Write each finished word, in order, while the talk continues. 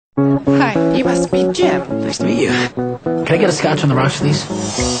Hi, you must be Jim. Nice to meet you. Can I get a scotch on the rocks,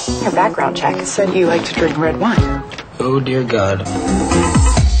 please? Your background check said you like to drink red wine. Oh, dear God.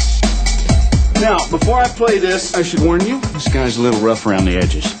 Now, before I play this, I should warn you, this guy's a little rough around the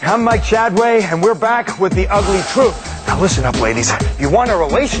edges. I'm Mike Chadway, and we're back with The Ugly Truth. Now listen up, ladies. You want a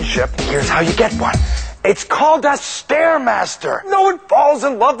relationship, here's how you get one. It's called a Stairmaster. No one falls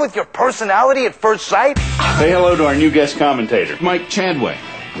in love with your personality at first sight. Say hello to our new guest commentator, Mike Chadway.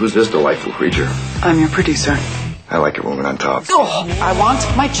 Who's this delightful creature? I'm your producer. I like a woman on top. Oh, I want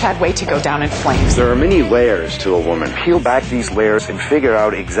Mike Chadway to go down in flames. There are many layers to a woman. Peel back these layers and figure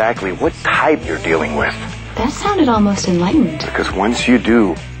out exactly what type you're dealing with. That sounded almost enlightened. Because once you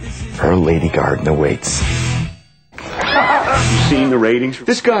do, her lady garden awaits. You've seen the ratings?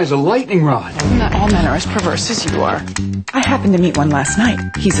 This guy's a lightning rod. Not all men are as perverse as you are. I happened to meet one last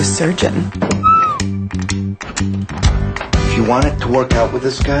night. He's a surgeon. If you want it to work out with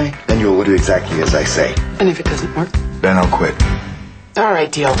this guy, then you'll do exactly as I say. And if it doesn't work? Then I'll quit. All right,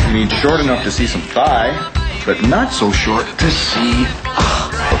 deal. You mean short enough to see some thigh, but not so short to see.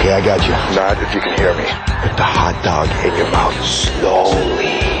 Okay, I got you. Nod if you can hear me. Put the hot dog in your mouth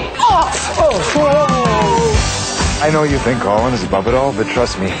slowly. I know you think Colin is above it all, but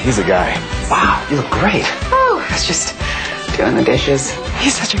trust me, he's a guy. Wow, you look great. Oh, I was just doing the dishes.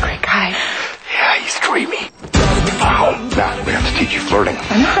 He's such a great guy. Yeah, he's dreamy. Wow. Now, we have to teach you flirting.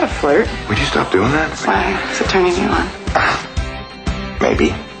 I know how to flirt. Would you stop doing that? Why? Is it turning you on?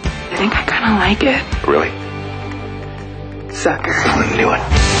 Maybe. I think I kind of like it. Really? Sucker. I knew it.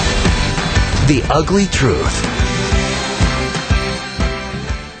 The Ugly Truth.